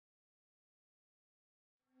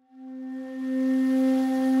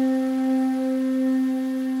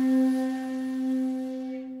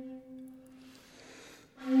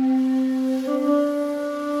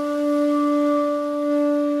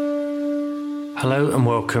Hello and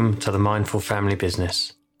welcome to the Mindful Family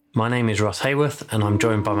Business. My name is Ross Hayworth and I'm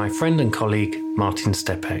joined by my friend and colleague Martin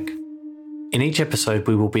Stepek. In each episode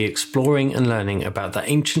we will be exploring and learning about the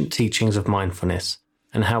ancient teachings of mindfulness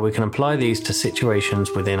and how we can apply these to situations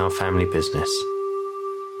within our family business.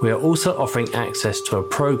 We are also offering access to a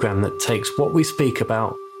program that takes what we speak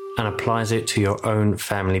about and applies it to your own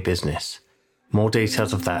family business. More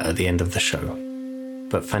details of that at the end of the show.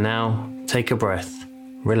 But for now, take a breath,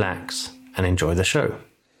 relax, and enjoy the show.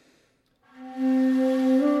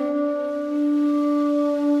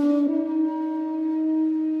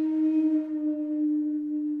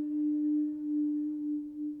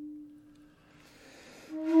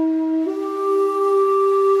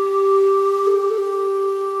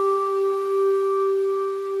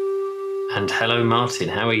 And hello, Martin.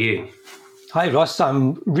 How are you? Hi, Ross.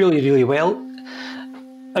 I'm really well.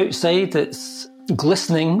 Outside, it's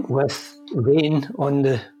glistening with rain on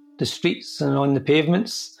the streets and on the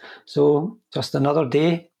pavements. So just another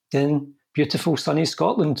day in beautiful sunny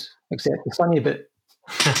Scotland, except the sunny bit.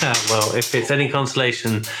 Well, if it's any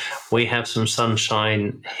consolation, we have some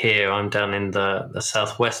sunshine here. I'm down in the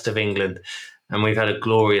southwest of England, and we've had a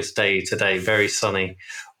glorious day today, very sunny,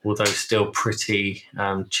 although still pretty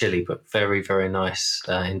chilly, but very nice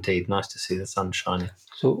indeed. Nice to see the sun shining.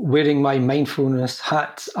 So wearing my mindfulness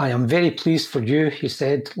hat, I am very pleased for you, he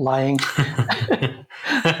said, lying.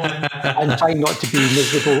 And trying not to be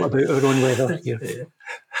miserable about our own weather here.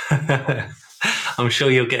 I'm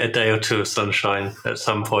sure you'll get a day or two of sunshine at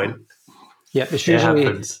some point. Yeah, it's usually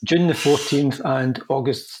June the 14th and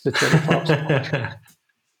August the 21st.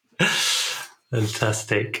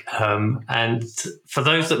 Fantastic. And for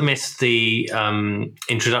those that missed the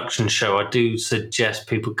introduction show, I do suggest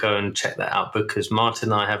people go and check that out, because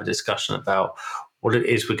Martin and I have a discussion about what it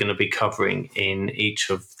is we're going to be covering in each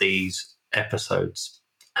of these episodes.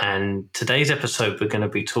 And today's episode, we're going to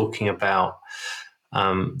be talking about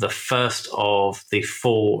the first of the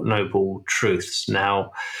Four Noble Truths.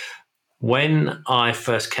 Now, when I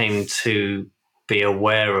first came to be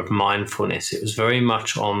aware of mindfulness, it was very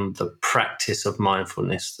much on the practice of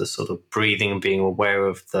mindfulness, the sort of breathing and being aware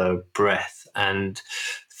of the breath. And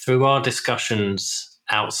through our discussions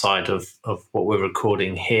outside of what we're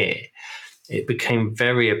recording here, it became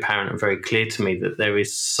very apparent and very clear to me that there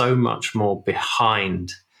is so much more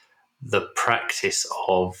behind the practice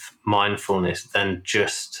of mindfulness than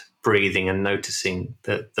just breathing and noticing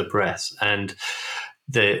the breath. And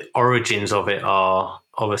the origins of it are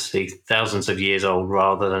obviously thousands of years old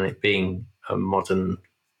rather than it being a modern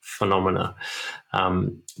phenomena.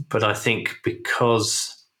 But I think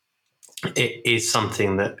because it is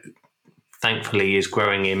something that thankfully is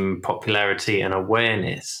growing in popularity and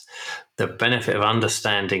awareness, the benefit of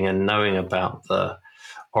understanding and knowing about the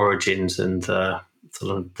origins and the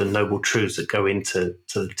noble truths that go into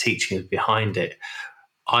the teachings behind it,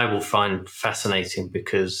 I will find fascinating,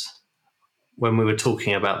 because when we were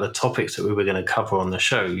talking about the topics that we were going to cover on the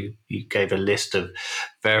show, you gave a list of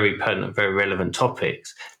very pertinent, very relevant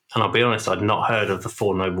topics. And I'll be honest, I'd not heard of the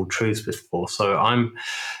Four Noble Truths before. So I'm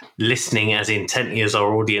listening as intently as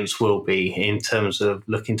our audience will be in terms of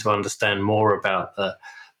looking to understand more about the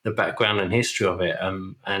background and history of it.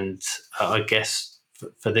 And I guess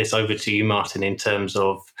for this, over to you, Martin, in terms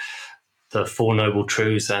of the Four Noble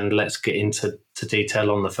Truths, and let's get into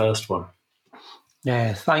detail on the first one.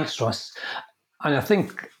 Yeah, thanks, Ross. And I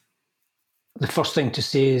think the first thing to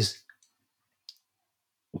say is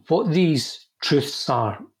what these truths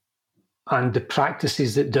are and the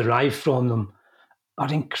practices that derive from them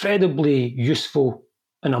are incredibly useful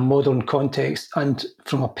in a modern context, and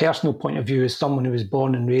from a personal point of view, as someone who was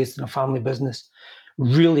born and raised in a family business,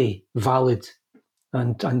 really valid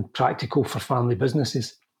and practical for family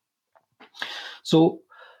businesses. So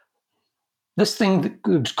this thing that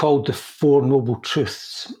was called the Four Noble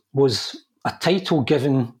Truths was a title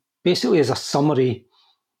given basically as a summary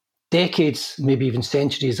decades, maybe even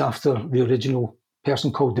centuries after the original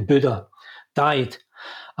person called the Buddha died.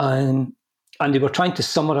 And they were trying to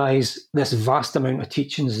summarize this vast amount of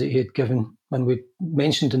teachings that he had given. And we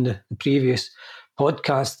mentioned in the previous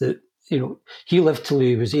podcast that, he lived till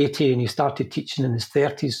he was 80 and he started teaching in his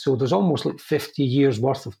 30s. So there's almost like 50 years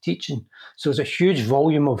worth of teaching. So there's a huge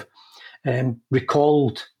volume of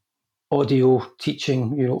recalled audio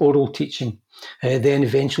teaching, oral teaching, then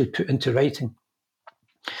eventually put into writing.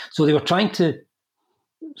 So they were trying to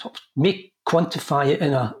sort of quantify it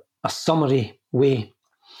in a summary way.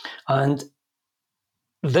 And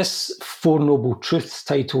this Four Noble Truths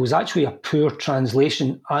title is actually a poor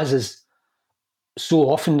translation, as is so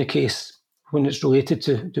often the case when it's related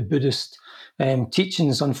to Buddhist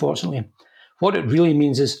teachings, unfortunately. What it really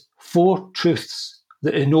means is 4 truths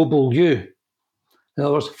that ennoble you. In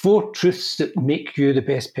other words, 4 truths that make you the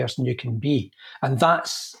best person you can be. And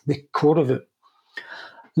that's the core of it.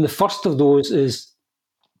 And the first of those is,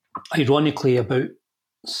 ironically, about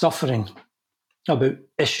suffering, about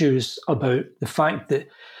issues, about the fact that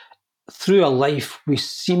through a life we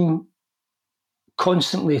seem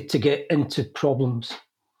constantly to get into problems,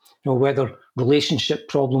 whether relationship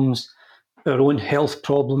problems, our own health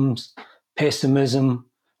problems, pessimism,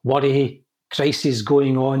 worry, crises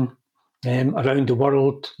going on around the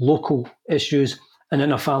world, local issues, and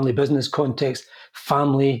in a family business context,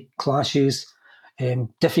 family clashes,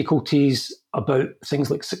 difficulties about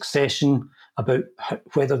things like succession, about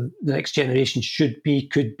whether the next generation should be,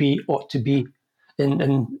 could be, ought to be in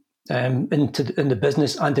the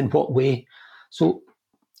business, and in what way. So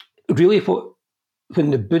really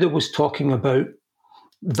when the Buddha was talking about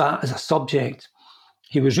that as a subject,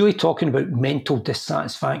 he was really talking about mental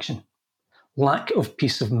dissatisfaction, lack of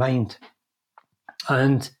peace of mind.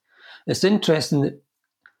 And it's interesting that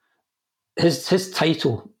his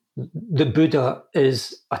title, the Buddha,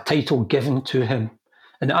 is a title given to him.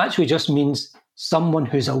 And it actually just means someone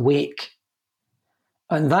who's awake.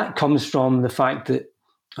 And that comes from the fact that,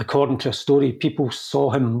 according to a story, people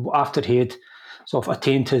saw him after he had sort of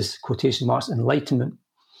attained his, quotation marks, enlightenment.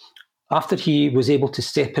 After he was able to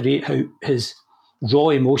separate out his raw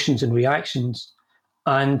emotions and reactions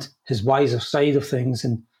and his wiser side of things,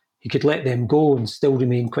 and he could let them go and still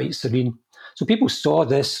remain quite serene. So people saw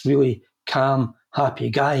this really calm, happy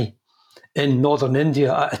guy in northern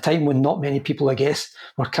India at a time when not many people, I guess,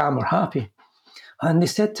 were calm or happy. And they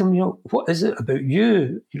said to him, what is it about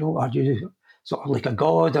you? Are you sort of like a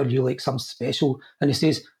god? Are you like some special? And he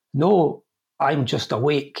says, no, I'm just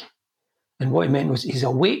awake. And what he meant was he's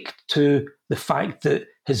awake to the fact that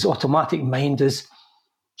his automatic mind is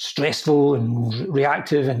stressful and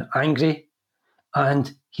reactive and angry.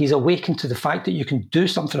 And he's awakened to the fact that you can do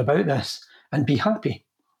something about this and be happy.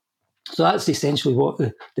 So that's essentially what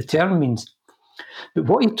the term means. But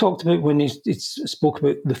what he talked about when he spoke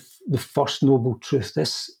about the first noble truth,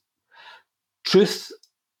 this truth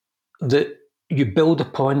that you build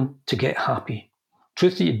upon to get happy,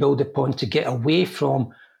 truth that you build upon to get away from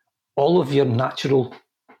all of your natural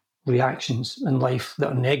reactions in life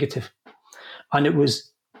that are negative. And it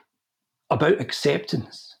was about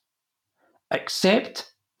acceptance.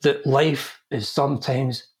 Accept that life is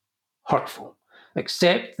sometimes hurtful.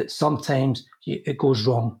 Accept that sometimes it goes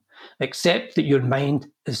wrong. Accept that your mind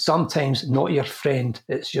is sometimes not your friend,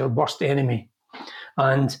 it's your worst enemy.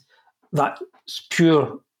 And that's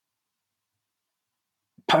pure,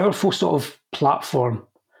 powerful sort of platform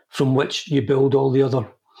from which you build all the other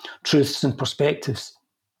truths and perspectives.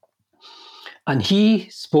 And he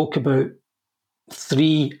spoke about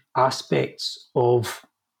 3 aspects of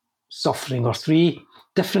suffering, or 3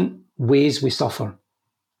 different ways we suffer.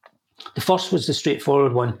 The first was the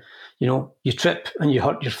straightforward one. You trip and you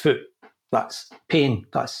hurt your foot. That's pain,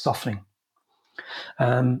 that's suffering.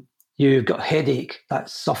 You've got a headache,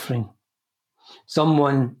 that's suffering.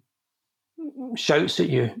 Someone shouts at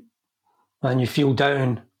you and you feel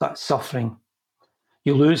down, that's suffering.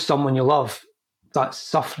 You lose someone you love, that's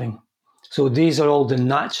suffering. So these are all the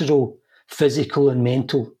natural, physical and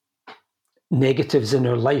mental negatives in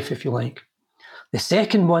our life, if you like. The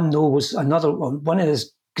second one, though, was another one of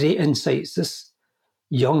his great insights. This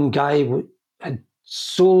young guy had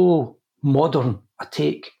so modern a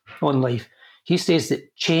take on life. He says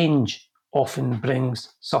that change often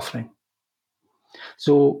brings suffering.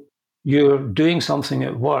 So you're doing something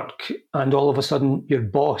at work and all of a sudden your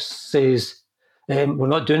boss says, we're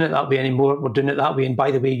not doing it that way anymore, we're doing it that way. And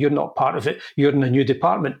by the way, you're not part of it, you're in a new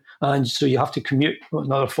department. And so you have to commute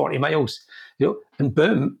another 40 miles. And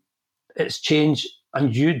boom, it's change.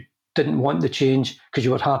 And you didn't want the change because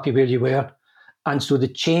you were happy where you were. And so the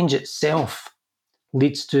change itself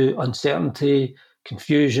leads to uncertainty,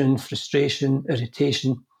 confusion, frustration,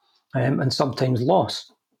 irritation, and sometimes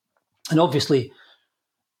loss. And obviously,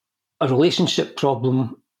 a relationship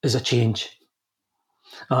problem is a change.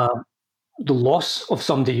 The loss of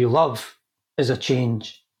somebody you love is a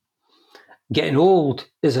change. Getting old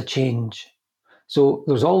is a change. So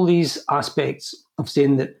there's all these aspects of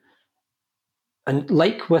saying that, and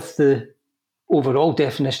like with the overall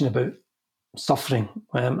definition about suffering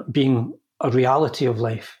being a reality of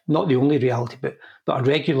life, not the only reality, but a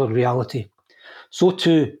regular reality, so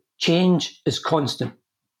too change is constant.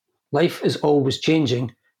 Life is always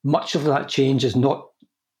changing. Much of that change is not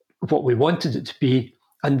what we wanted it to be,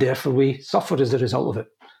 and therefore we suffer as a result of it.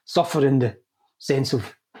 Suffer in the sense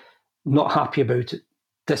of not happy about it,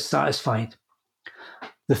 dissatisfied.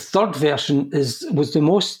 The third version was the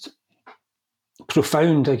most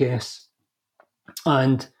profound, I guess.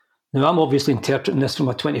 And now I'm obviously interpreting this from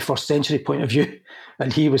a 21st century point of view,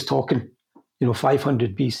 and he was talking,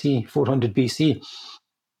 500 BC, 400 BC.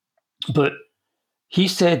 But he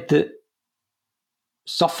said that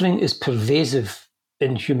suffering is pervasive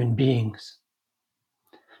in human beings,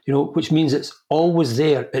 which means it's always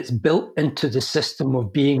there. It's built into the system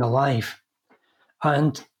of being alive.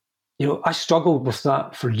 And, I struggled with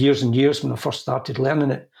that for years and years when I first started learning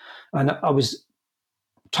it. And I was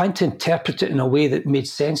trying to interpret it in a way that made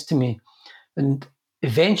sense to me. And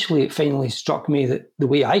eventually it finally struck me that the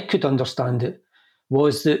way I could understand it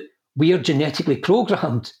was that we are genetically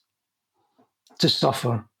programmed to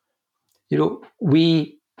suffer. And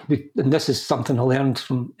this is something I learned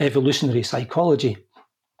from evolutionary psychology,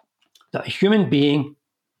 that a human being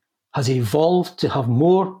has evolved to have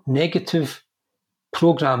more negative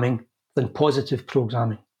programming than positive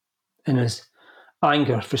programming in us.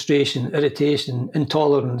 Anger, frustration, irritation,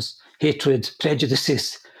 intolerance, hatred,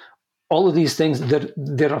 prejudices, all of these things,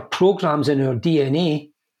 there are programs in our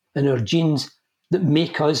DNA, in our genes, that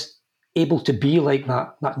make us able to be like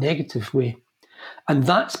that negative way. And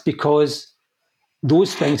that's because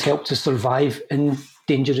those things help to survive in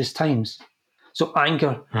dangerous times. So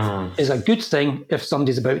anger is a good thing if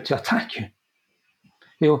somebody's about to attack you.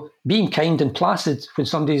 Being kind and placid when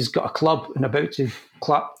somebody's got a club and about to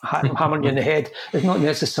hammer you in the head is not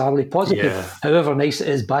necessarily positive, however nice it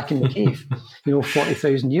is back in the cave,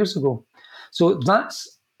 40,000 years ago. So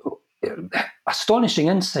that's astonishing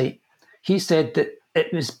insight. He said that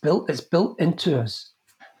it's built into us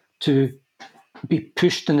to be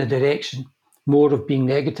pushed in the direction more of being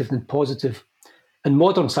negative than positive. And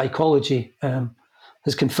modern psychology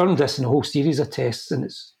has confirmed this in a whole series of tests, and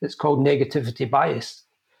it's called negativity bias.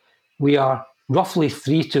 We are roughly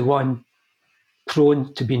 3-to-1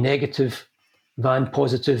 prone to be negative than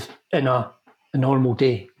positive in a normal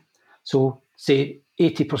day. So say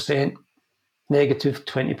 80% negative,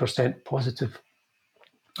 20% positive.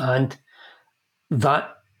 And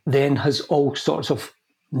that then has all sorts of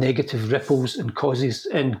negative ripples and causes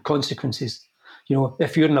and consequences.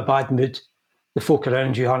 If you're in a bad mood, the folk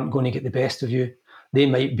around you aren't going to get the best of you. They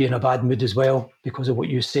might be in a bad mood as well because of what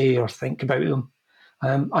you say or think about them.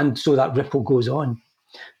 And so that ripple goes on.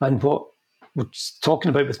 And what we're talking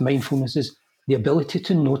about with mindfulness is the ability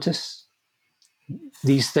to notice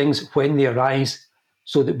these things when they arise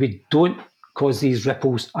so that we don't cause these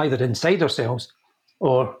ripples either inside ourselves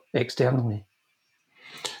or externally.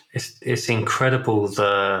 It's incredible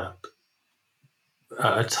a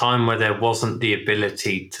time where there wasn't the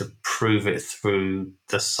ability to prove it through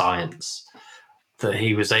the science, that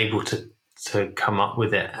he was able to come up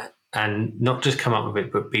with it, and not just come up with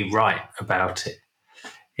it, but be right about it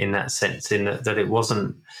in that sense, in that it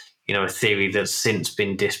wasn't, a theory that's since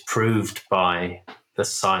been disproved by the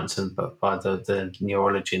science and by the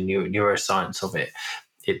neurology and neuroscience of it.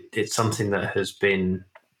 It's something that has been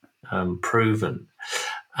proven.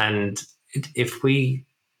 And if we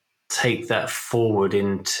take that forward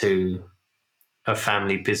into a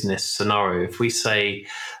family business scenario, if we say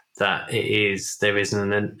that there is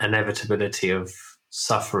an inevitability of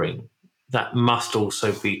suffering, that must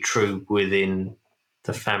also be true within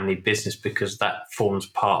the family business, because that forms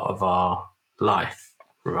part of our life,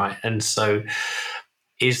 right? And so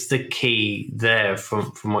is the key there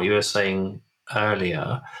from what you were saying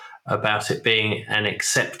earlier about it being an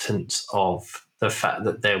acceptance of the fact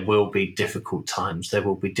that there will be difficult times, there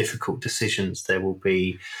will be difficult decisions, there will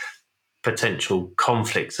be potential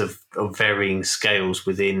conflicts of varying scales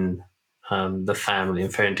within the family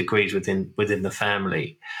and varying degrees within the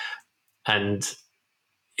family. And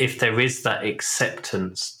if there is that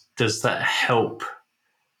acceptance, does that help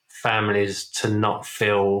families to not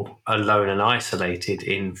feel alone and isolated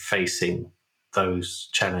in facing those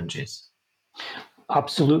challenges?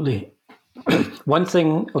 Absolutely. One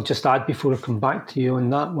thing I'll just add before I come back to you on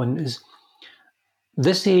that one is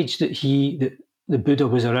this age that the Buddha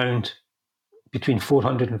was around between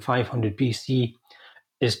 400 and 500 BC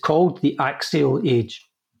is called the axial age,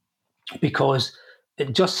 because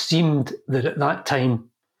it just seemed that at that time,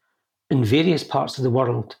 in various parts of the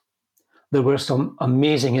world, there were some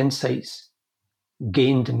amazing insights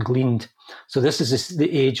gained and gleaned. So this is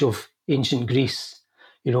the age of ancient Greece,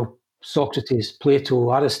 Socrates,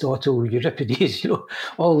 Plato, Aristotle, Euripides,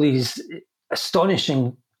 all these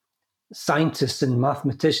astonishing scientists and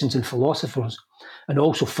mathematicians and philosophers. And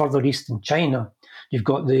also further east in China, you've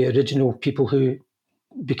got the original people who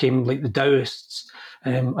became like the Taoists,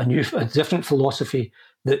 a different philosophy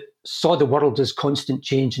that saw the world as constant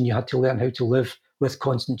change, and you had to learn how to live with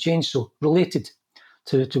constant change. So related.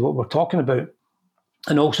 to what we're talking about.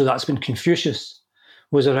 And also that's when Confucius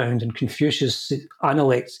was around, and Confucius'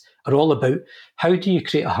 analects are all about how do you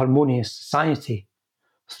create a harmonious society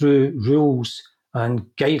through rules and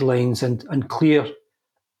guidelines and clear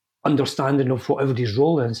understanding of what everybody's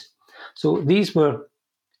role is. So these were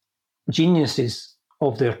geniuses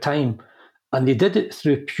of their time, and they did it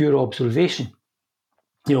through pure observation,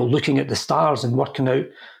 looking at the stars and working out,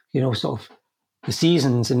 sort of the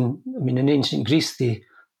seasons. And I mean, in ancient Greece, they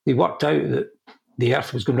worked out that the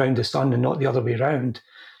Earth was going around the sun and not the other way around.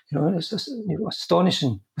 It's just,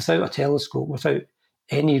 astonishing, without a telescope, without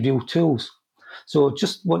any real tools. So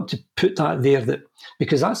just want to put that there, that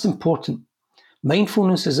because that's important.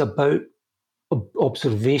 Mindfulness is about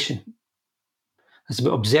observation. It's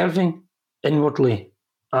about observing inwardly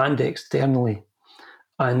and externally.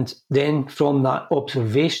 And then from that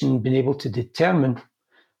observation, being able to determine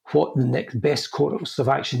what the next best course of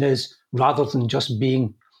action is, rather than just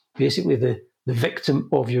being basically the victim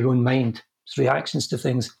of your own mind, its reactions to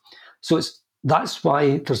things. So that's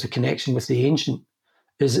why there's a connection with the ancient,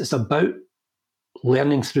 is it's about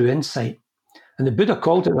learning through insight. And the Buddha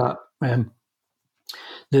called it that.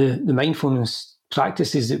 The mindfulness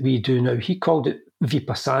practices that we do now, he called it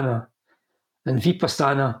vipassana. And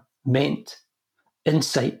vipassana meant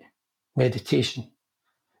insight meditation.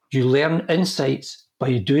 You learn insights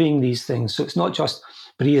by doing these things. So it's not just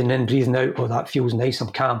breathing in, breathing out, oh, that feels nice,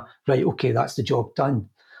 I'm calm. Right, okay, that's the job done.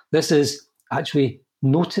 This is actually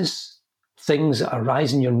notice things that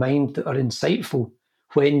arise in your mind that are insightful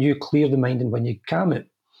when you clear the mind and when you calm it.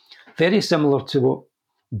 Very similar to what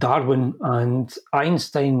Darwin and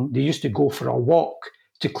Einstein, they used to go for a walk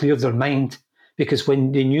to clear their mind, because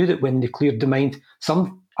when they knew that when they cleared the mind,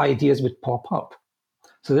 some ideas would pop up.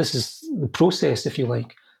 So this is the process, if you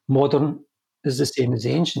like. Modern is the same as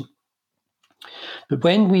ancient. But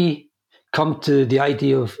when we come to the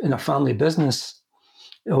idea of, in a family business,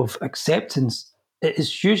 of acceptance, it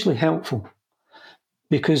is hugely helpful,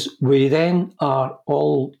 because we then are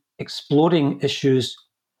all exploring issues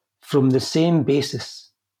from the same basis.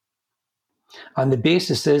 And the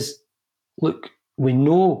basis is, look, we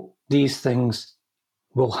know these things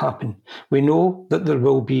will happen. We know that there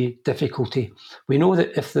will be difficulty. We know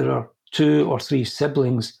that if there are 2 or 3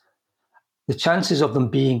 siblings, the chances of them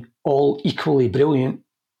being all equally brilliant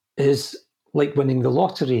is like winning the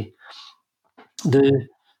lottery. The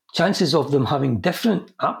chances of them having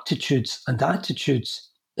different aptitudes and attitudes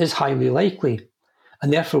is highly likely.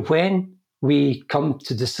 And therefore, when we come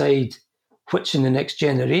to decide which in the next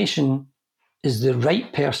generation is the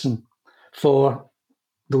right person for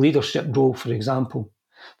the leadership role, for example,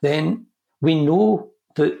 then we know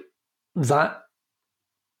that that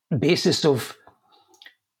basis of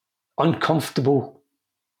uncomfortable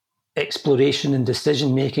exploration and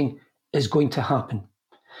decision making is going to happen.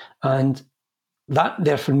 And that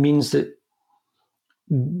therefore means that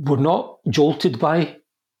we're not jolted by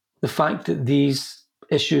the fact that these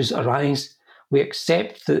issues arise. We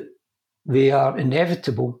accept that they are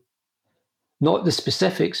inevitable, not the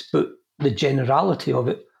specifics, but the generality of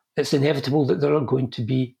it. It's inevitable that there are going to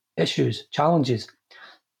be issues, challenges.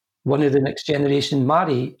 One of the next generation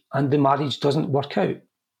marry and the marriage doesn't work out.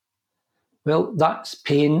 Well, that's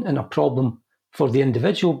pain and a problem for the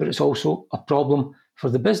individual, but it's also a problem for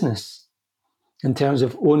the business in terms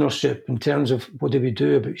of ownership, in terms of what do we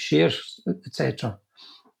do about shares, etc.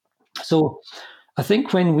 So I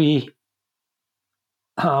think when we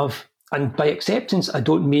have, and by acceptance, I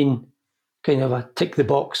don't mean kind of a tick the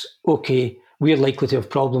box, okay, we're likely to have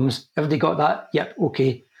problems. Everybody got that? Yep,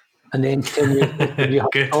 okay. And then 10 years later, you have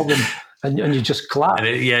a problem and you just collapse. And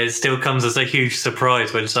it still comes as a huge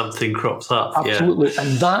surprise when something crops up. Absolutely. Yeah.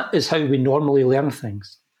 And that is how we normally learn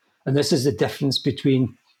things. And this is the difference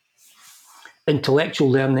between intellectual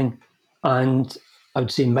learning and, I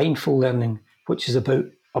would say, mindful learning, which is about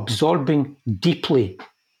absorbing deeply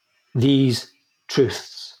these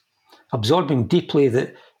truths, absorbing deeply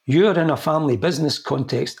that you're in a family business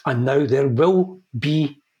context, and now there will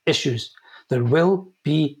be issues. There will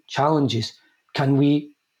be challenges. Can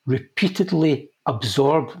we repeatedly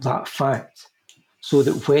absorb that fact so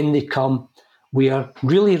that when they come, we are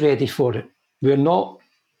really ready for it? We're not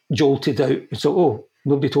jolted out. So, oh,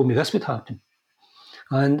 nobody told me this would happen.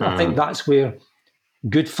 And I think that's where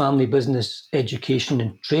good family business education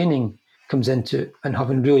and training comes into it, and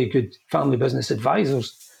having really good family business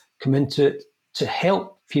advisors come into it to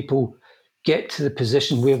help people get to the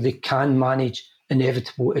position where they can manage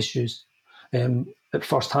inevitable issues at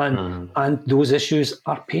first hand. And those issues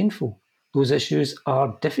are painful. Those issues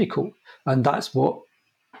are difficult. And that's what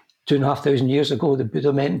 2,500 years ago the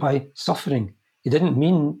Buddha meant by suffering. He didn't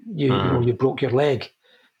mean you broke your leg.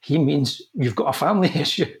 he means you've got a family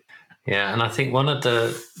issue. Yeah, and I think one of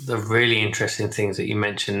the really interesting things that you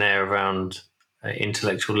mentioned there around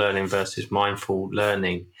intellectual learning versus mindful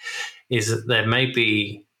learning is that there may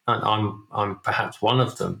be, and I'm perhaps one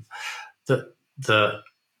of them, that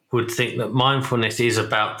would think that mindfulness is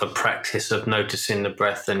about the practice of noticing the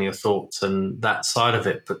breath and your thoughts and that side of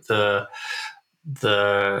it, but the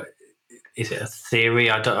is it a theory?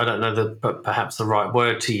 I don't know but perhaps the right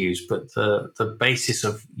word to use, but the basis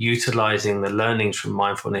of utilizing the learnings from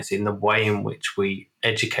mindfulness in the way in which we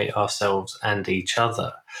educate ourselves and each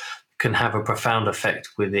other can have a profound effect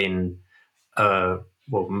within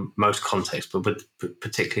most contexts, but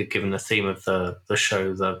particularly given the theme of the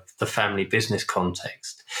show, the family business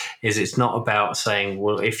context, is it's not about saying,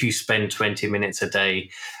 well, if you spend 20 minutes a day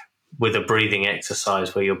with a breathing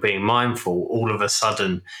exercise where you're being mindful, all of a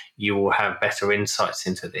sudden you will have better insights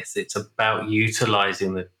into this. It's about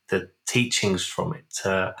utilizing the teachings from it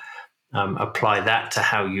to apply that to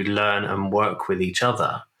how you learn and work with each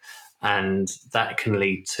other. And that can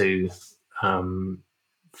lead to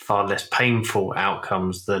far less painful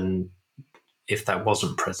outcomes than if that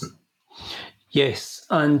wasn't present. Yes,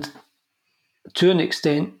 and to an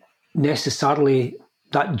extent, necessarily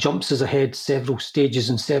that jumps us ahead several stages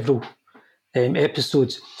and several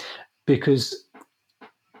episodes, because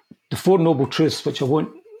the Four Noble Truths, which I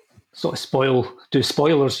won't sort of do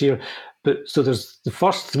spoilers here, but so there's the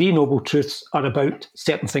first three Noble Truths are about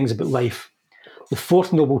certain things about life. The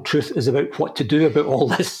fourth Noble Truth is about what to do about all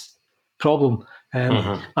this problem.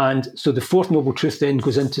 And so the fourth Noble Truth then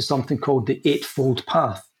goes into something called the Eightfold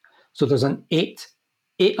Path. So there's eight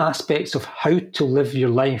aspects of how to live your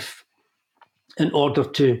life in order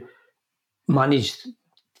to manage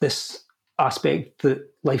this aspect that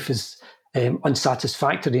life is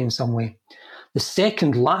unsatisfactory in some way. The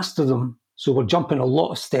second last of them, so we're jumping a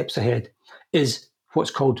lot of steps ahead, is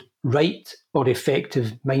what's called right or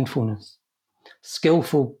effective mindfulness,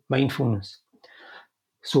 skillful mindfulness.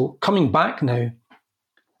 So coming back now,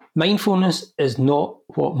 mindfulness is not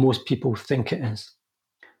what most people think it is.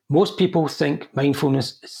 Most people think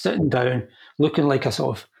mindfulness is sitting down, looking like a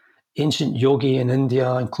sort of ancient yogi in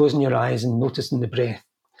India and closing your eyes and noticing the breath.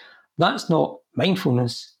 That's not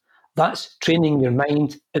mindfulness. That's training your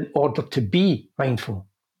mind in order to be mindful.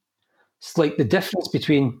 It's like the difference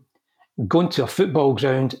between going to a football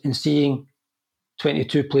ground and seeing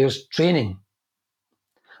 22 players training.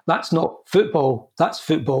 That's not football, that's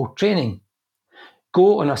football training.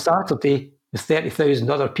 Go on a Saturday with 30,000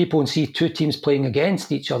 other people and see two teams playing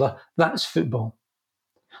against each other, that's football.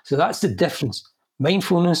 So that's the difference.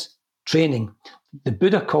 Mindfulness, training. The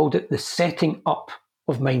Buddha called it the setting up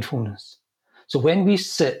of mindfulness. So when we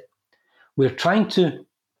sit, we're trying to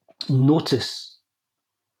notice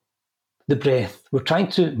the breath. We're trying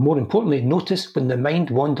to, more importantly, notice when the mind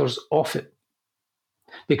wanders off it.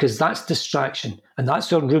 Because that's distraction, and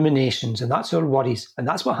that's our ruminations, and that's our worries, and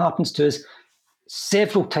that's what happens to us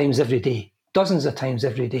several times every day, dozens of times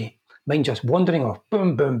every day. Mind just wandering off,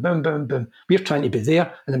 boom, boom, boom, boom, boom. We're trying to be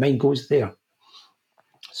there, and the mind goes there.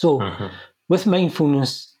 So with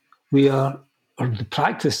mindfulness, or the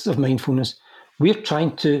practice of mindfulness, we're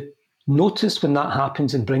trying to notice when that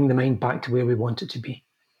happens and bring the mind back to where we want it to be.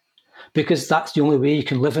 Because that's the only way you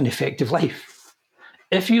can live an effective life.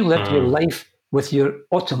 If you live your life with your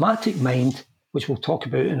automatic mind, which we'll talk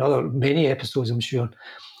about in many episodes, I'm sure,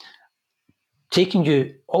 taking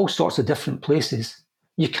you all sorts of different places,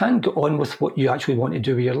 you can't get on with what you actually want to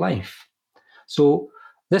do with your life. So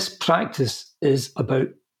this practice is about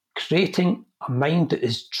creating a mind that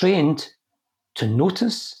is trained to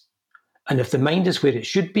notice. And if the mind is where it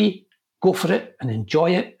should be, go for it and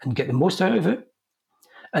enjoy it and get the most out of it.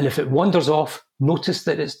 And if it wanders off, notice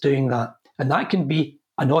that it's doing that. And that can be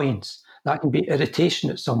annoyance. That can be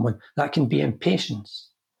irritation at someone. That can be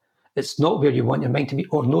impatience. It's not where you want your mind to be,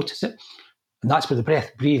 or notice it. And that's where the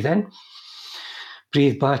breath. Breathe in,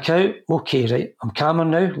 breathe back out. Okay, right, I'm calmer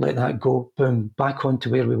now. Let that go. Boom, back on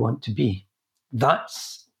to where we want to be.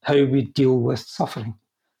 That's how we deal with suffering.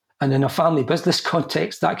 And in a family business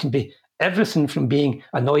context, that can be everything from being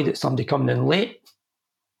annoyed at somebody coming in late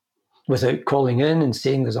without calling in and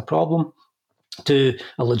saying there's a problem, to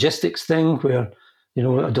a logistics thing where,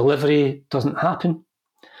 a delivery doesn't happen,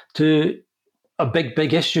 to a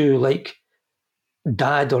big issue like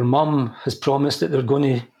dad or mum has promised that they're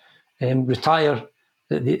going to retire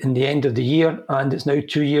in the end of the year, and it's now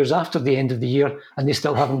 2 years after the end of the year and they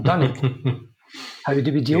still haven't done it. How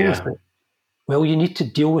do we deal with it? Well, you need to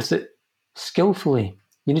deal with it skillfully.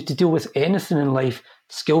 You need to deal with anything in life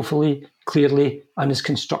skillfully, clearly, and as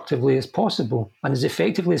constructively as possible, and as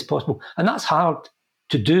effectively as possible. And that's hard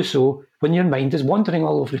to do so when your mind is wandering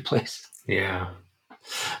all over the place. Yeah.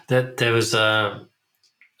 There was a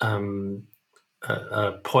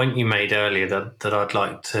point you made earlier that I'd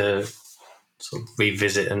like to sort of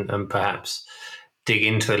revisit and perhaps dig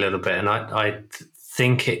into a little bit. And I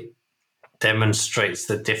think it demonstrates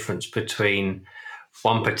the difference between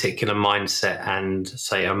one particular mindset and,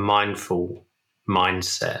 say, a mindful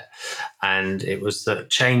mindset. And it was that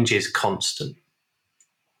change is constant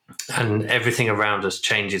and everything around us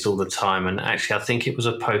changes all the time. And actually, I think it was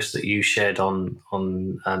a post that you shared on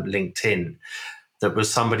LinkedIn that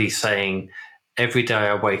was somebody saying, every day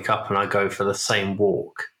I wake up and I go for the same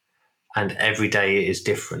walk, and every day it is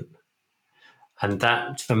different. And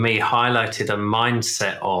that, for me, highlighted a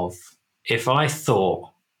mindset of, if I thought,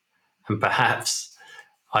 and perhaps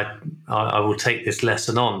I will take this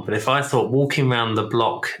lesson on, but if I thought walking around the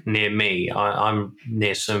block near me, I'm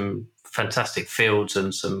near some fantastic fields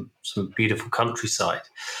and some beautiful countryside,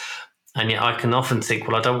 and yet I can often think,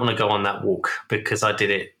 well, I don't want to go on that walk because I did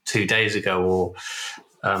it 2 days ago, or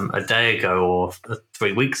a day ago, or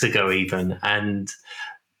 3 weeks ago even. And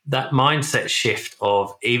that mindset shift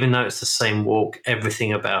of, even though it's the same walk,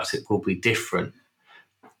 everything about it will be different,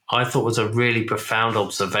 I thought was a really profound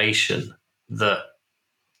observation, that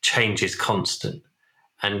change is constant.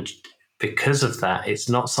 And because of that, it's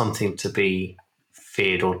not something to be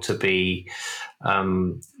feared or to be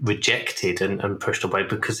rejected and pushed away,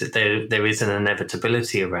 because there is an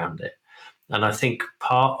inevitability around it. And I think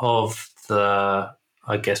part of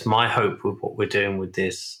my hope with what we're doing with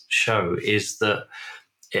this show is that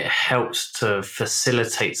it helps to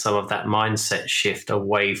facilitate some of that mindset shift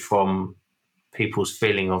away from people's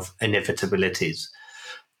feeling of inevitabilities.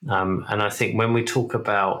 And I think when we talk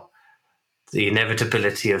about the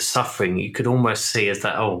inevitability of suffering, you could almost see as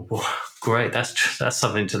that, oh, well, great, that's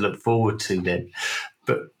something to look forward to then.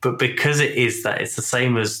 But because it is that, it's the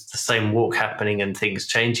same as the same walk happening and things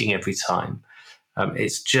changing every time.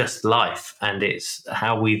 It's just life, and it's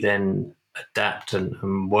how we then adapt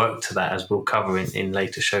and work to that, as we'll cover in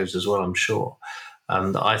later shows as well, I'm sure.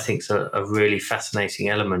 That I think is a really fascinating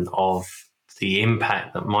element of the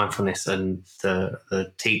impact that mindfulness and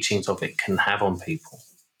the teachings of it can have on people.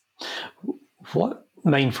 What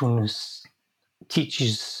mindfulness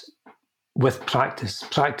teaches with practice,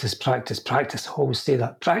 I always say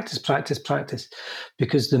that, practice,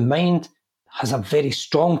 because the mind has a very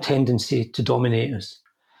strong tendency to dominate us.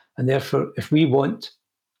 And therefore, if we want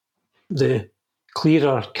the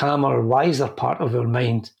clearer, calmer, wiser part of our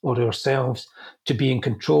mind or ourselves to be in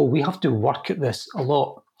control, we have to work at this a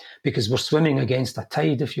lot, because we're swimming against a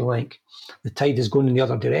tide, if you like. The tide is going in the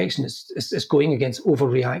other direction. It's going against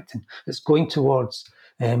overreacting. It's going towards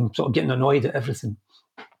sort of getting annoyed at everything.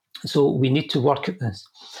 So we need to work at this.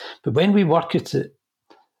 But when we work at it,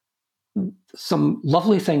 some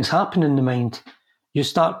lovely things happen in the mind. You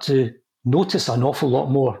start to notice an awful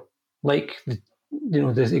lot more, like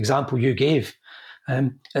the example you gave.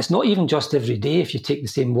 It's not even just every day. If you take the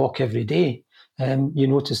same walk every day, you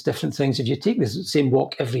notice different things. If you take the same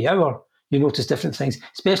walk every hour, you notice different things,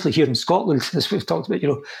 especially here in Scotland, as we've talked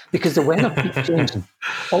about, because the weather keeps changing.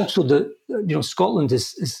 Also, Scotland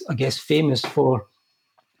is, I guess, famous for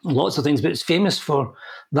lots of things, but it's famous for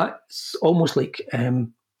that almost like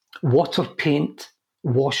water paint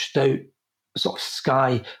washed out sort of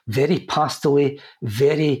sky, very pastel-y,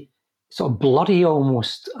 very sort of blurry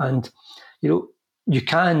almost. And, you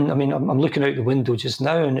can, I'm looking out the window just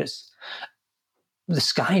now, and the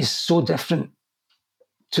sky is so different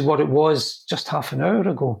to what it was just half an hour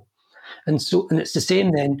ago. And it's the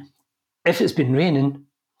same then, if it's been raining,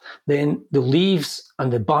 then the leaves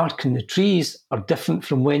and the bark and the trees are different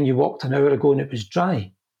from when you walked an hour ago and it was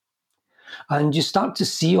dry. And you start to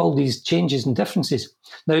see all these changes and differences.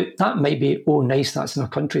 Now, that might be, oh, nice, that's in a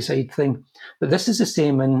countryside thing. But this is the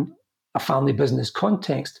same in a family business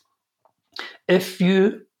context. If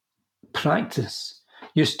you practice,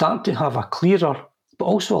 you start to have a clearer, but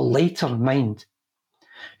also a lighter mind.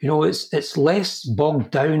 It's less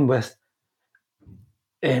bogged down with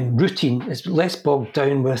routine. It's less bogged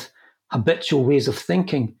down with habitual ways of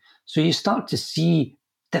thinking. So you start to see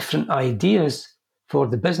different ideas for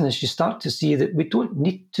the business. You start to see that we don't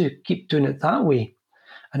need to keep doing it that way.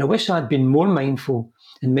 And I wish I'd been more mindful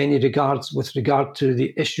in many regards with regard to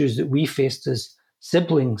the issues that we faced as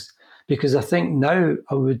siblings, because I think now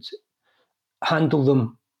I would handle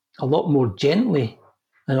them a lot more gently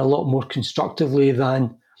and a lot more constructively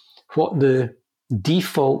than what the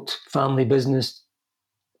default family business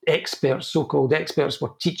experts, so-called experts,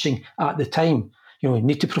 were teaching at the time. You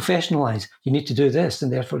need to professionalize, you need to do this,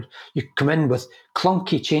 and therefore you come in with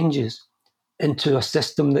clunky changes into a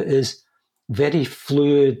system that is very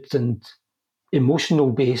fluid and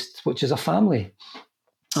emotional based, which is a family.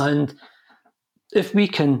 And if we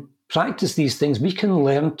can practice these things, we can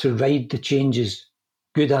learn to ride the changes,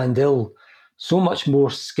 good and ill, so much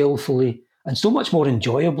more skillfully and so much more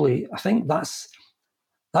enjoyably. I think that's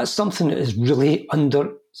something that is really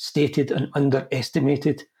understated and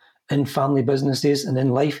underestimated in family businesses and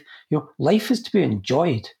in life. Life is to be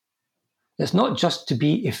enjoyed. It's not just to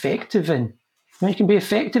be effective in. You can be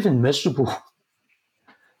effective and miserable.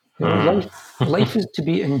 Life is to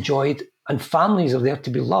be enjoyed, and families are there to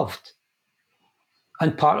be loved.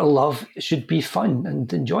 And part of love should be fun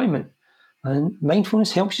and enjoyment. And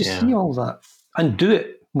mindfulness helps you see all that and do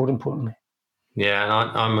it, more importantly. Yeah,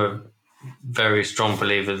 and I'm a very strong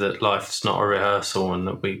believer that life's not a rehearsal, and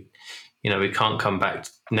that we can't come back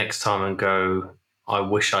next time and go, I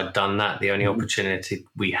wish I'd done that. The only opportunity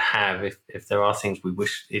we have, if there are things we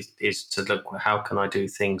wish, is to look, how can I do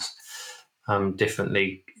things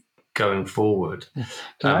differently going forward.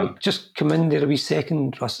 Can I just come in there a wee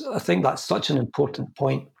second, Russ? I think that's such an important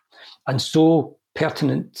point and so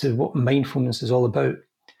pertinent to what mindfulness is all about.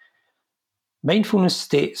 Mindfulness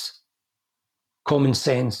states common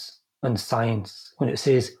sense and science when it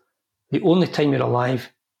says the only time you're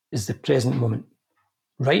alive is the present moment.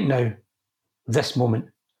 Right now, this moment.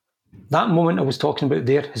 That moment I was talking about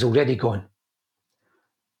there is already gone.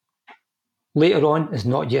 Later on is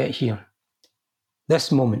not yet here.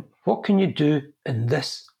 This moment. What can you do in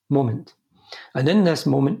this moment? And in this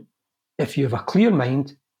moment, if you have a clear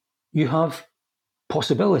mind, you have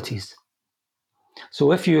possibilities.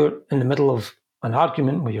 So if you're in the middle of an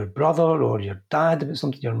argument with your brother or your dad about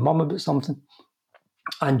something, your mum about something,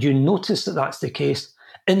 and you notice that that's the case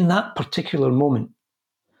in that particular moment,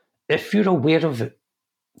 if you're aware of it,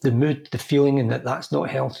 the mood, the feeling, and that that's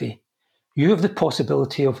not healthy, you have the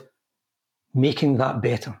possibility of making that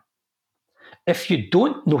better. If you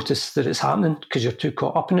don't notice that it's happening because you're too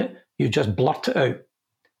caught up in it, you just blurt it out,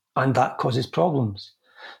 and that causes problems.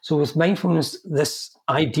 So with mindfulness, this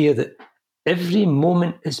idea that every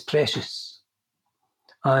moment is precious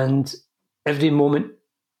and every moment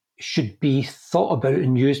should be thought about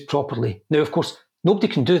and used properly. Now, of course, nobody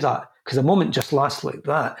can do that because a moment just lasts like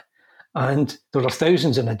that, and there are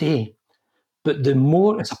thousands in a day. But the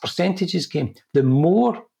more, it's a percentages game, the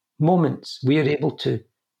more moments we are able to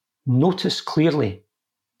notice clearly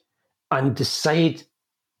and decide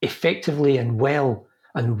effectively and well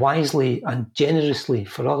and wisely and generously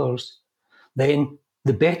for others, then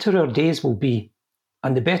the better our days will be.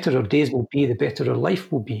 And the better our days will be, the better our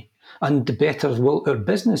life will be. And the better our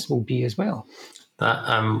business will be as well.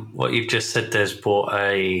 That what you've just said there's brought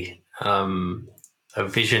a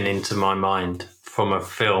vision into my mind from a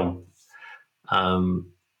film,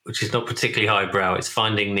 which is not particularly highbrow. It's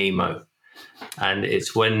Finding Nemo. And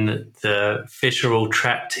it's when the fish are all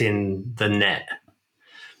trapped in the net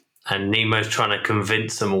and Nemo's trying to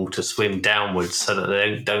convince them all to swim downwards so that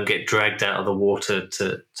they don't get dragged out of the water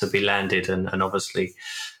to be landed and obviously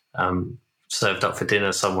served up for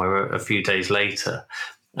dinner somewhere a few days later.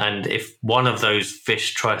 And if one of those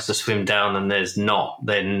fish tries to swim down and there's not,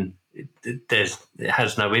 then it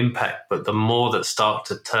has no impact. But the more that start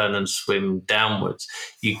to turn and swim downwards,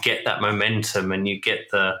 you get that momentum and you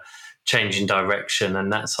get the change in direction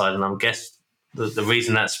and that side. And I guess the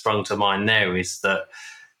reason that sprung to mind there is that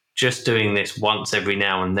just doing this once every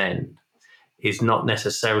now and then is not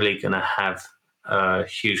necessarily going to have a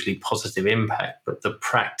hugely positive impact, but the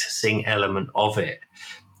practicing element of it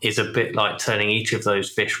is a bit like turning each of those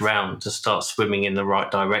fish round to start swimming in the right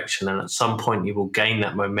direction. And at some point you will gain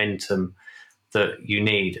that momentum that you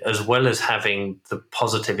need, as well as having the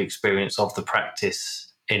positive experience of the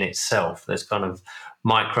practice in itself. There's kind of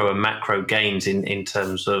micro and macro gains in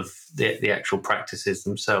terms of the actual practices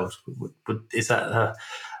themselves. Is that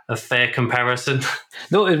a fair comparison?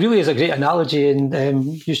 No, it really is a great analogy,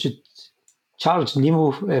 and you should charge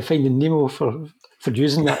Nemo, Finding Nemo, for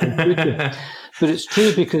using that. But it's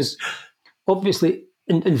true because obviously,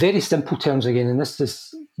 in very simple terms again, and this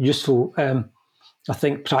is useful, I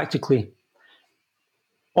think practically,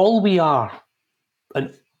 all we are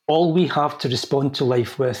and all we have to respond to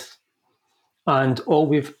life with and all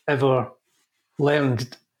we've ever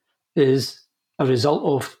learned is a result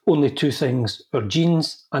of only two things: our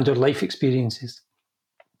genes and our life experiences.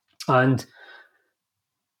 And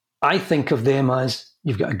I think of them as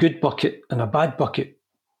you've got a good bucket and a bad bucket.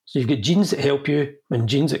 So you've got genes that help you and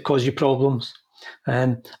genes that cause you problems.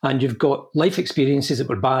 And you've got life experiences that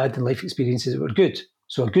were bad and life experiences that were good.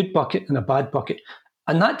 So a good bucket and a bad bucket.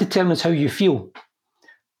 And that determines how you feel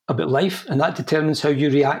about life, and that determines how you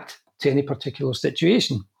react to any particular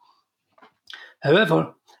situation.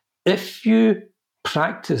 However, if you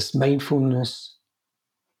practice mindfulness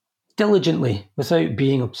diligently without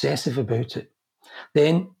being obsessive about it,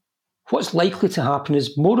 then what's likely to happen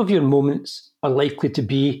is more of your moments are likely to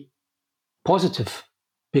be positive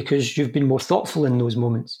because you've been more thoughtful in those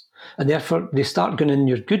moments. And therefore, they start going in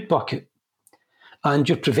your good bucket. And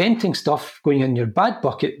you're preventing stuff going in your bad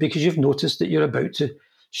bucket because you've noticed that you're about to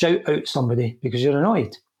shout out somebody because you're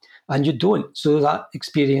annoyed. And you don't. So that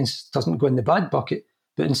experience doesn't go in the bad bucket,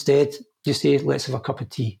 but instead you say, let's have a cup of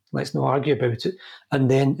tea. Let's not argue about it. And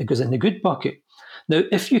then it goes in the good bucket. Now,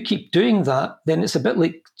 if you keep doing that, then it's a bit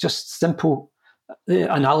like just simple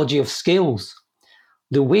analogy of scales.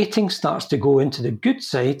 The weighting starts to go into the good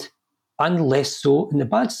side and less so in the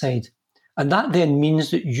bad side. And that then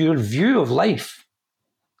means that your view of life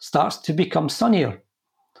starts to become sunnier,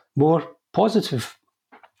 more positive,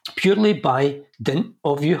 purely by dint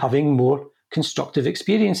of you having more constructive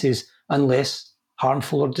experiences and less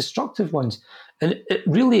harmful or destructive ones. And it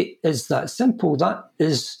really is that simple. That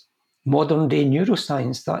is modern day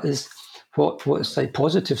neuroscience. That is what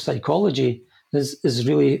positive psychology is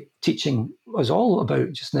really teaching us all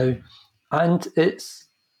about just now. And it's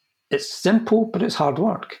simple, but it's hard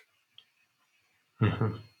work.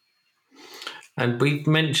 Mm-hmm. And we've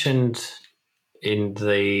mentioned in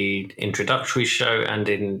the introductory show and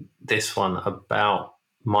in this one about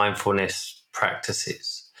mindfulness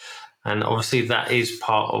practices. And obviously that is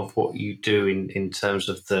part of what you do in terms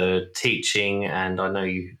of the teaching. And I know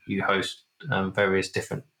you host various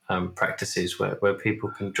different practices where people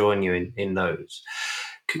can join you in those.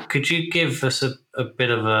 Could you give us a bit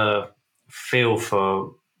of a feel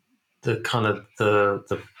for the kind of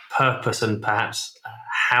the purpose and perhaps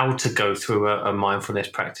how to go through a mindfulness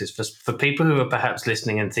practice for people who are perhaps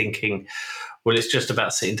listening and thinking, well, it's just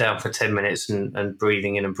about sitting down for 10 minutes and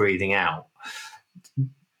breathing in and breathing out.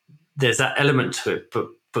 There's that element to it,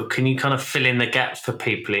 but can you kind of fill in the gaps for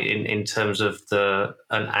people in terms of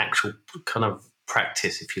an actual kind of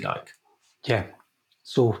practice, if you like? Yeah.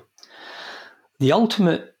 So the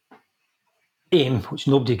ultimate aim, which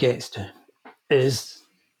nobody gets to, is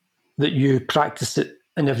that you practice it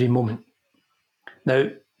in every moment. Now,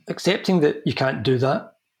 accepting that you can't do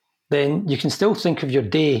that, then you can still think of your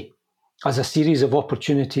day as a series of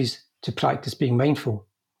opportunities to practice being mindful.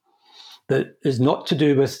 That is not to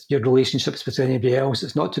do with your relationships with anybody else.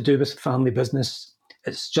 It's not to do with family business.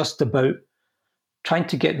 It's just about trying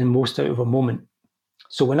to get the most out of a moment.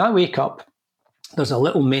 So when I wake up, there's a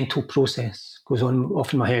little mental process goes on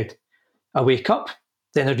off in my head. I wake up,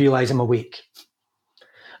 then I realise I'm awake.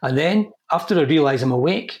 And then after I realise I'm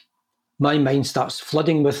awake, my mind starts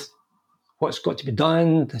flooding with what's got to be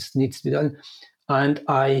done, this needs to be done. And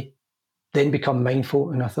I then become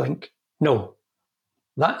mindful and I think, no,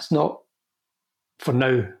 that's not for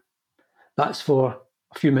now. That's for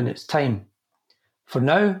a few minutes' time. For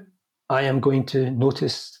now, I am going to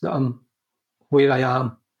notice that I'm where I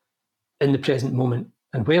am in the present moment.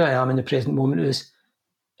 And where I am in the present moment is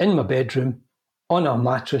in my bedroom, on a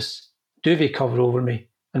mattress, duvet cover over me,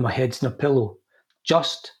 and my head's in a pillow.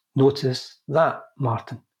 Just notice that,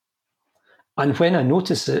 Martin. And when I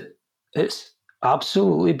notice it, it's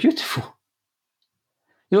absolutely beautiful.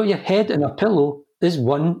 You know, your head in a pillow is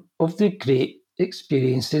one of the great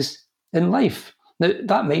experiences in life. Now,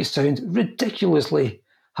 that might sound ridiculously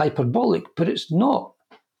hyperbolic, but it's not.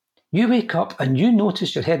 You wake up and you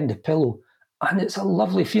notice your head in the pillow, and it's a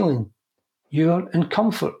lovely feeling. You're in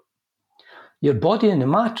comfort. Your body in the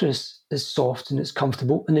mattress is soft and it's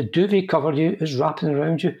comfortable, and the duvet cover you is wrapping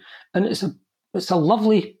around you, and it's a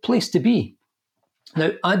lovely place to be.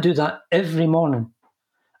 Now, I do that every morning,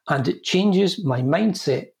 and it changes my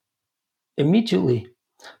mindset immediately.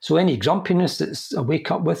 So any grumpiness that I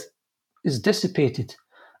wake up with is dissipated.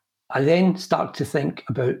 I then start to think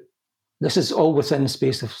about, this is all within the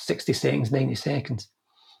space of 60 seconds, 90 seconds.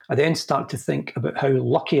 I then start to think about how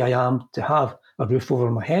lucky I am to have a roof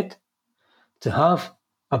over my head, to have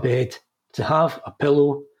a bed, to have a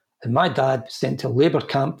pillow. And my dad was sent to a labour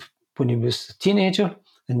camp when he was a teenager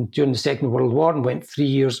and during the Second World War, and went 3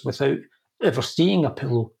 years without ever seeing a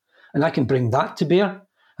pillow. And I can bring that to bear.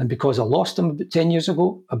 And because I lost him about 10 years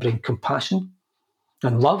ago, I bring compassion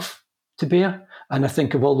and love to bear. And I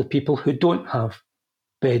think of all the people who don't have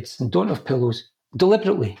beds and don't have pillows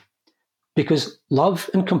deliberately, because love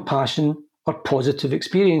and compassion are positive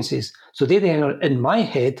experiences. So they then are in my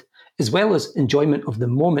head, as well as enjoyment of the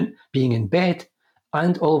moment being in bed.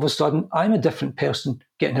 And all of a sudden, I'm a different person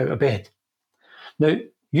getting out of bed. Now,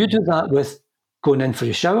 you do that with going in for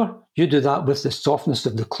your shower. You do that with the softness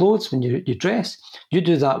of the clothes when you dress. You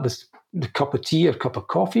do that with the cup of tea or cup of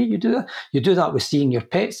coffee. You do that. You do that with seeing your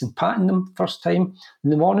pets and patting them first time in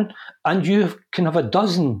the morning. And you can have a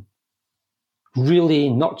dozen really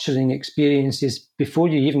nurturing experiences before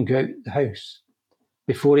you even go out the house,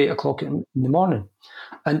 before 8 o'clock in the morning.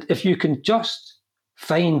 And if you can just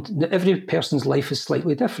find that every person's life is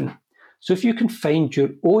slightly different. So if you can find your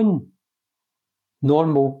own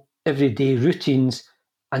normal everyday routines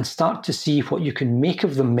and start to see what you can make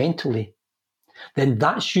of them mentally, then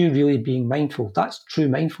that's you really being mindful. That's true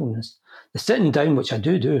mindfulness. The sitting down, which I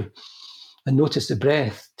do, and notice the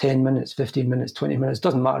breath, 10 minutes, 15 minutes, 20 minutes,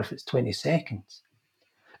 doesn't matter if it's 20 seconds,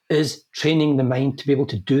 is training the mind to be able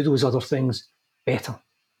to do those other things better.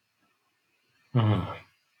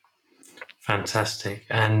 Fantastic.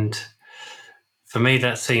 And for me,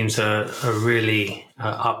 that seems a really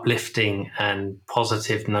uplifting and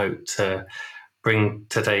positive note to bring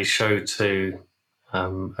today's show to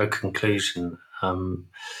a conclusion.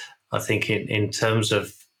 I think in terms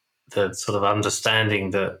of the sort of understanding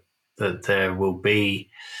that there will be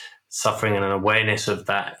suffering and an awareness of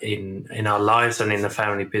that in our lives and in the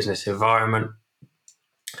family business environment,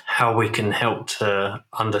 how we can help to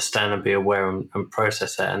understand and be aware and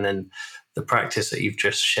process that, and then the practice that you've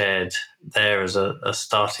just shared there as a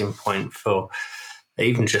starting point for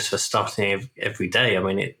even just for starting every day. I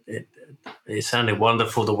mean, it sounded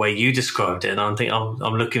wonderful the way you described it, and I think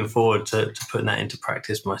I'm looking forward to putting that into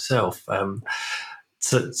practice myself.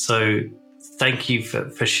 So thank you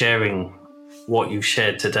for sharing what you've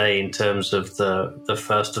shared today in terms of the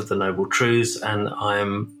first of the Noble Truths, and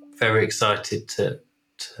I'm very excited to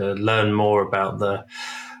learn more about the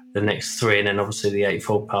next three, and then obviously the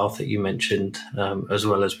Eightfold Path that you mentioned, as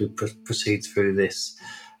well as we proceed through this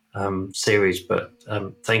series. But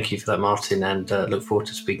thank you for that, Martin, and look forward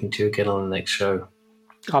to speaking to you again on the next show.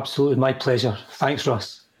 Absolutely, my pleasure. Thanks,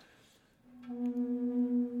 Russ.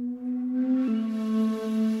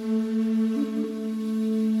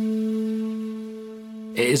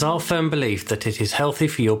 It is our firm belief that it is healthy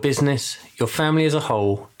for your business, your family as a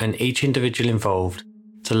whole, and each individual involved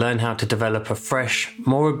to learn how to develop a fresh,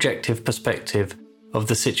 more objective perspective of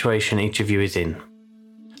the situation each of you is in,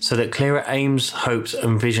 so that clearer aims, hopes,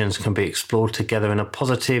 and visions can be explored together in a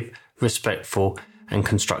positive, respectful, and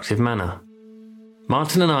constructive manner.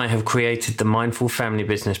 Martin and I have created the Mindful Family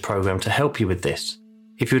Business Program to help you with this.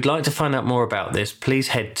 If you'd like to find out more about this, please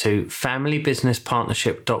head to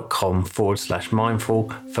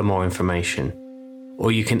familybusinesspartnership.com/mindful for more information.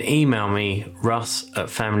 Or you can email me,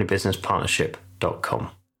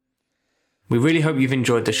 russ@familybusinesspartnership.com. We really hope you've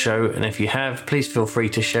enjoyed the show, and if you have, please feel free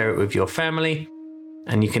to share it with your family,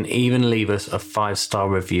 and you can even leave us a 5-star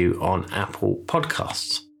review on Apple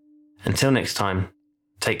Podcasts. Until next time,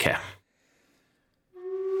 take care.